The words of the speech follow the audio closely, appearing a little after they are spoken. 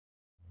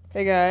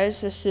Hey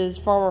guys, this is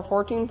Farmer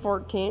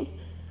 1414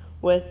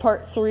 with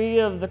part 3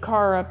 of the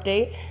car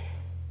update.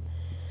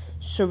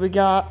 So we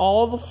got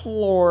all the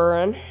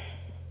flooring.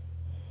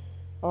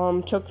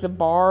 Took the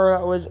bar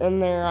that was in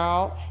there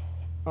out.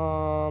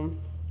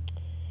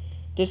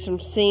 Did some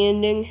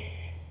sanding.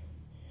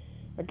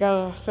 I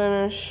gotta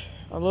finish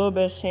a little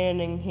bit of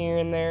sanding here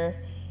and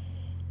there.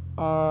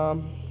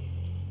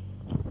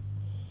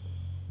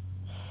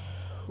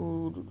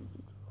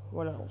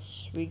 What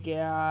else? We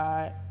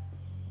got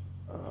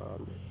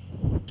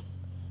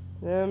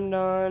them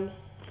done.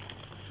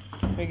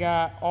 We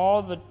got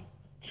all the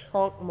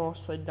trunk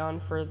mostly done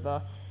for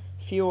the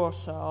fuel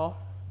cell.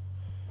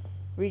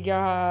 We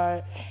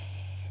got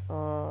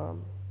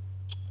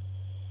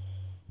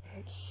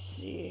let's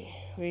see,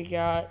 we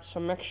got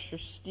some extra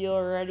steel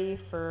ready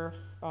for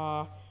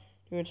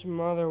doing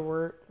some other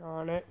work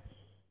on it.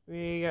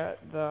 We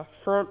got the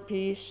front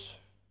piece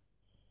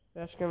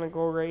that's gonna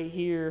go right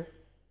here.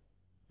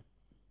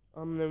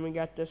 Then we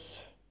got this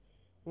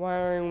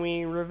wiring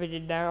we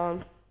riveted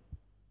down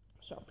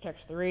so it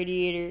protects the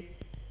radiator.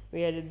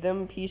 We added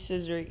them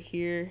pieces right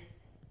here,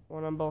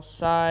 one on both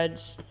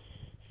sides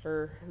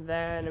for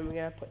that, and we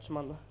gotta put some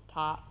on the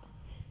top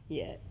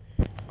yet.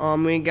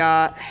 We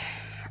got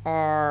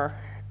our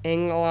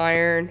angle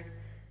iron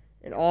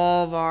and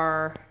all of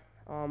our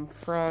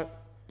front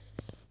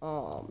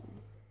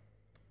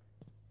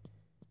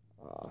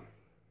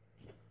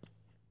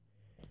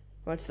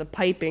what's the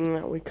piping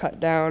that we cut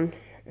down,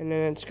 and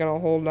then it's gonna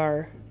hold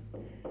our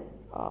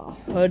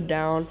hood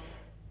down.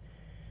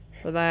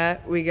 For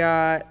that, we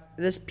got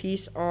this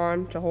piece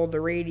on to hold the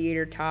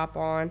radiator top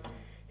on.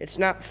 It's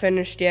not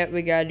finished yet.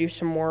 We gotta do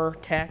some more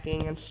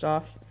tacking and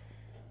stuff.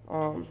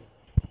 On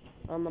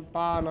the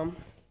bottom,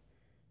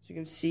 as you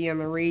can see on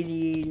the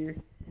radiator,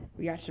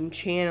 we got some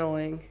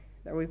channeling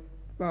that we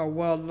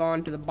welded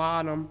on to the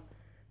bottom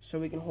so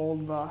we can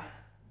hold the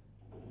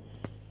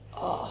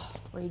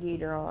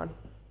radiator on.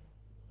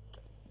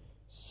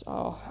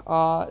 So,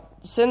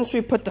 since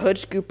we put the hood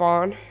scoop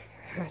on,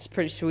 it's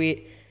pretty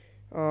sweet,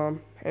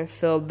 and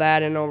filled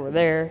that in over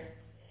there,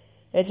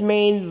 it's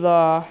made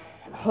the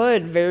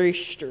hood very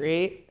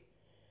straight.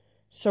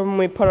 So when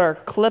we put our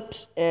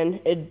clips in,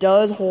 it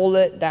does hold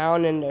it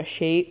down into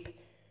shape,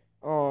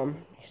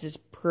 because it's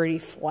pretty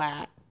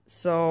flat.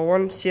 So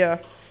once you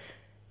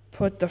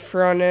put the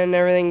front end,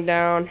 everything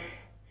down,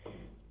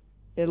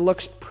 it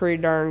looks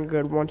pretty darn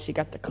good once you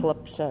got the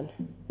clips in.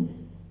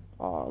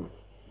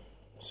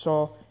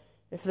 So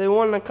if they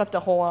wanted to cut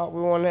the hole out,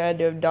 we wanted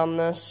to have done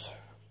this,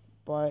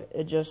 but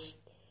it just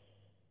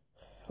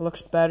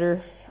looks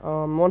better.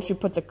 Once you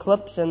put the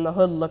clips in, the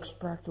hood looks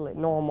practically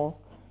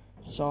normal.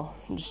 So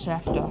you just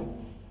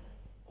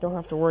don't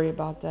have to worry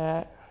about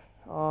that.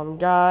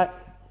 Got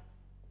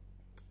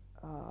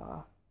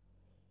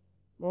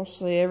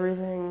mostly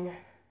everything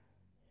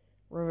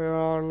riveted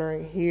on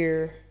right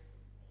here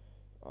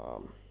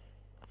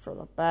for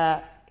the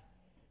back.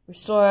 We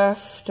still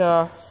have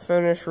to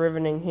finish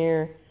riveting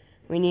here.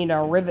 We need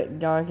our rivet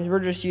gun because we're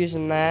just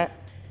using that,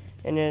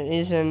 and it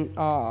isn't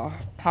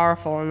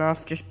powerful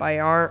enough just by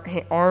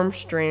arm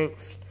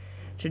strength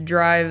to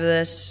drive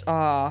this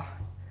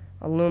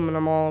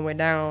aluminum all the way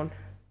down.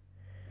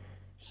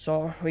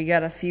 So we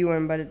got a few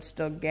in, but it's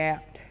still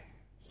gapped.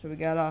 So we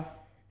gotta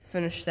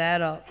finish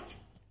that up.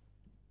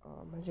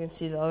 As you can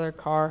see, the other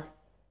car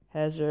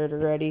has it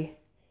already.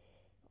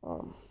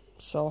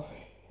 So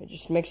it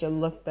just makes it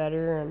look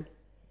better, and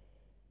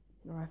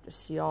you don't have to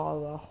see all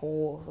the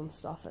holes and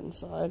stuff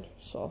inside.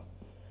 So,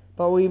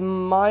 but we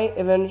might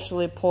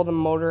eventually pull the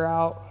motor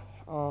out.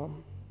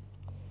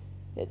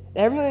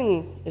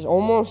 Everything is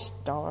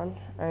almost done.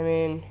 I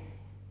mean,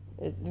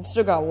 it's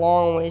still got a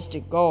long ways to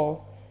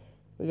go.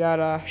 We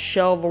gotta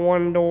shell the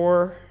one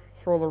door,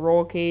 throw the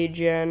roll cage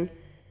in.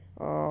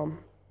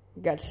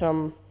 Got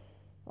some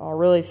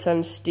really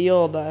thin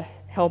steel to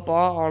help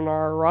out on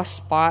our rust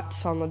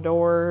spots on the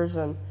doors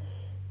and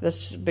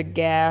this big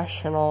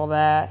gash and all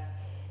that.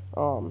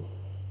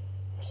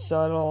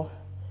 So it'll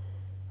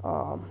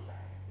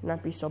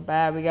not be so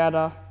bad. We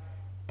gotta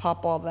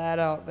pop all that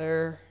out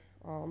there.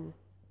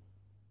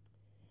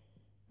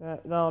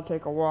 That'll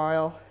take a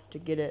while to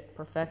get it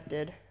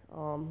perfected.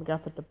 We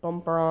gotta put the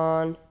bumper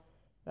on,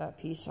 that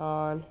piece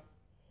on.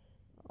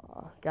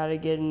 Gotta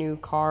get a new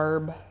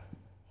carb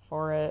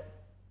for it.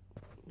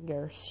 Get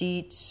our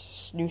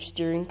seats, new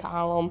steering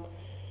column,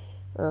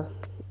 or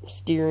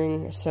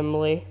steering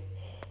assembly.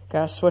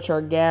 Gotta switch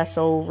our gas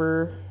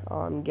over,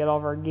 get all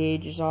of our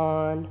gauges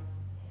on,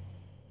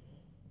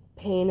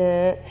 paint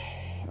it.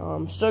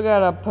 Still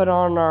gotta put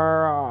on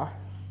our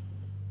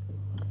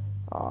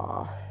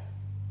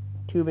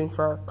tubing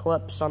for our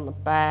clips on the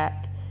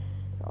back.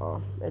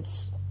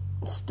 It's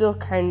still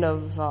kind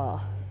of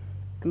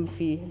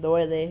goofy the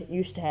way they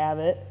used to have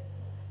it,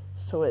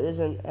 so it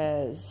isn't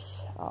as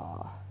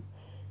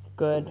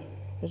good,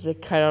 because they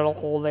cut out a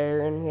hole there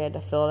and we had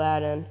to fill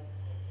that in.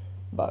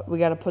 But we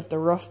got to put the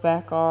roof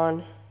back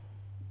on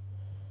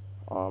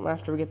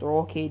after we get the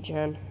roll cage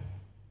in.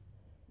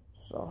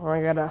 So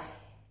I got to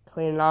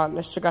clean it out. And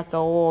I still got the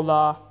old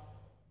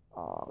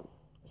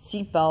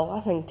seatbelt,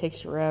 I think it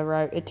takes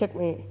forever. It took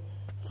me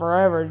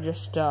forever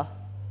just to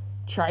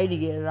try to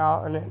get it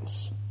out, and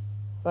it's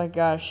like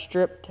a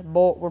stripped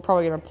bolt. We're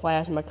probably gonna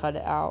plasma cut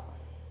it out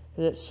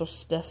because it's so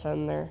stiff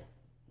in there.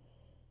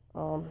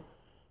 So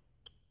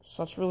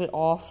that's really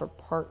all for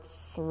part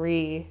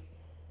 3.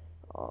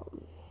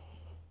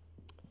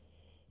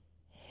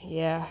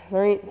 Yeah,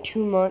 there ain't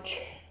too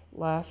much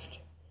left.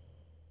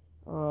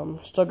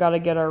 Still got to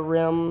get our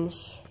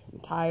rims,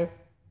 and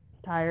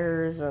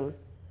tires, and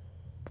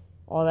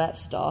all that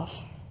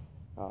stuff.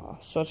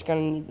 So it's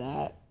gonna need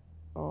that.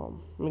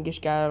 We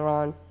just got it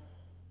on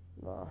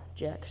the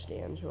jack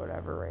stands or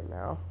whatever right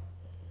now.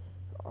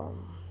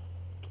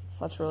 So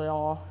that's really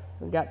all.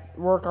 We got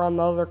work on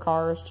the other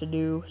cars to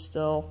do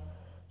still,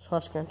 so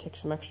that's gonna take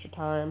some extra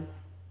time.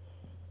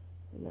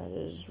 And that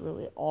is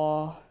really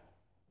all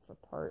for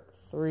part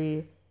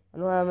 3. I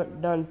know I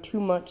haven't done too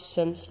much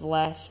since the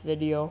last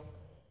video,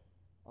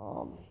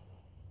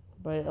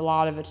 but a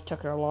lot of it's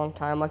taken a long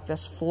time. Like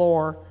this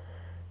floor,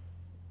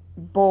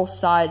 both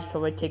sides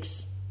probably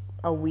takes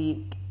a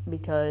week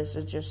because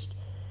it's just,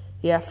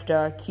 you have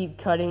to keep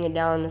cutting it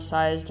down to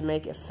size to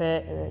make it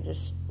fit, and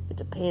it's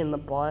a pain in the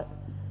butt.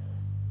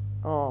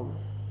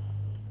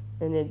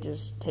 And it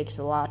just takes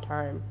a lot of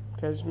time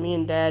because me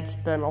and Dad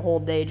spent a whole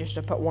day just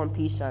to put one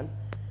piece in.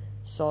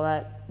 So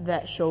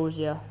that shows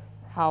you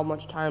how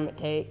much time it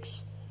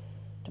takes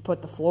to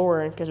put the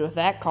floor in, because with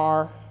that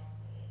car,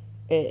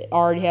 it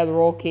already had the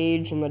roll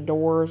cage and the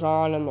doors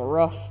on and the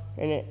roof,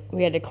 and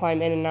we had to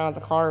climb in and out of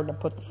the car to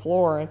put the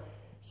floor in.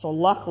 So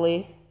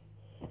luckily,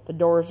 the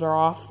doors are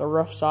off, the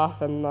roof's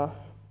off, and the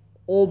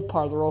old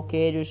part of the roll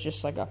cage was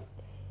just like a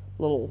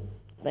little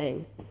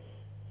thing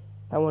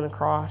that went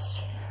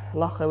across.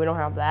 Luckily, we don't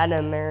have that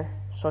in there,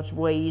 so it's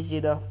way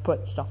easy to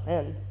put stuff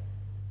in.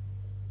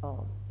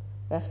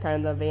 That's kind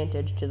of the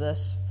advantage to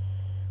this.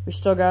 We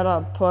still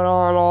gotta put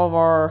on all of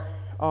our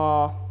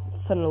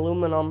thin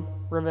aluminum,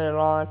 riveted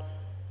on,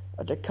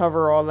 to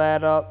cover all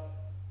that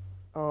up,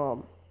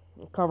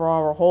 cover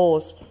all our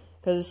holes,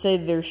 because it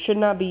said there should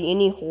not be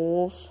any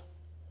holes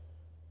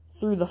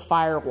through the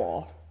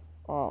firewall,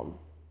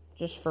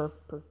 just for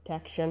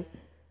protection.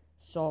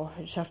 So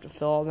I just have to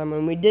fill them,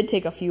 and we did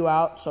take a few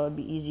out, so it'd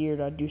be easier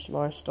to do some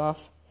other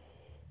stuff.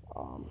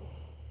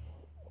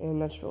 And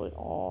that's really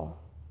all.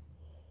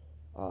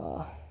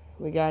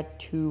 We got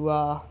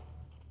to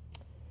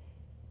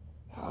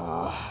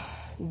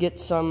get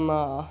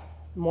some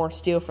more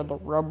steel for the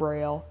rub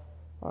rail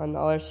on the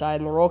other side,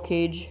 and the roll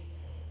cage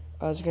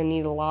is going to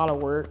need a lot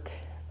of work,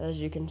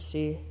 as you can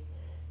see.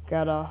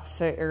 Gotta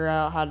figure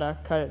out how to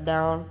cut it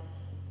down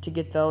to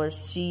get the other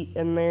seat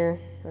in there,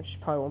 which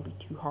probably won't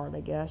be too hard,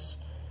 I guess.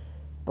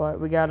 But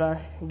we gotta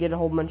get a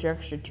whole bunch of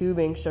extra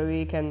tubing so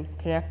we can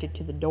connect it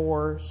to the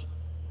doors.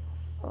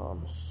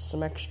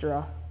 Some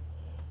extra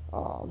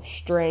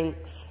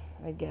strength,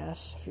 I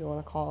guess, if you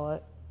want to call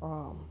it,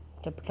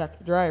 to protect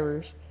the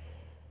drivers.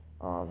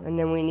 And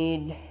then we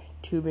need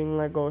tubing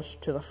that goes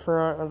to the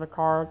front of the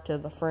car, to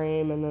the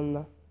frame, and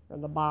then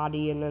the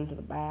body, and then to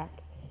the back,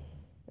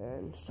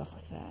 and stuff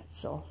like that.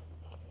 So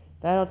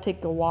that'll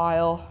take a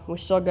while. We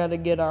still got to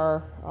get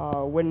our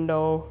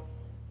window,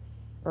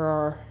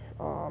 or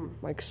our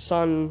like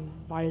sun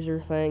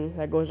visor thing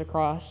that goes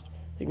across.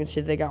 You can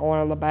see they got one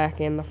on the back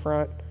and the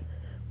front.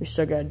 We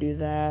still got to do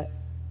that.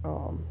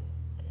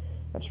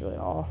 That's really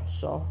all.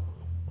 So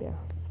yeah,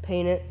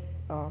 paint it.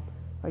 I'll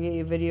get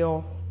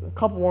you a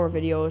couple more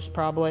videos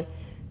probably.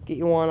 Get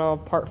you one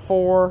of part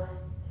 4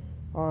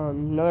 on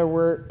Another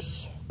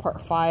Works,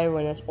 part 5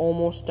 when it's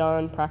almost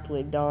done,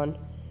 practically done,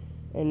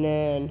 and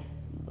then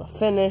the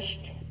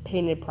finished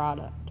painted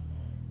product.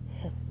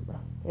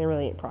 It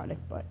really ain't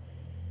product, but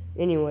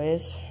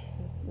anyways,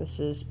 this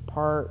is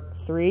part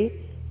 3.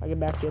 I'll get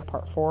back to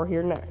part 4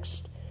 here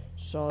next.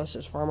 So this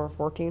is Farmer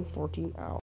 1414 out.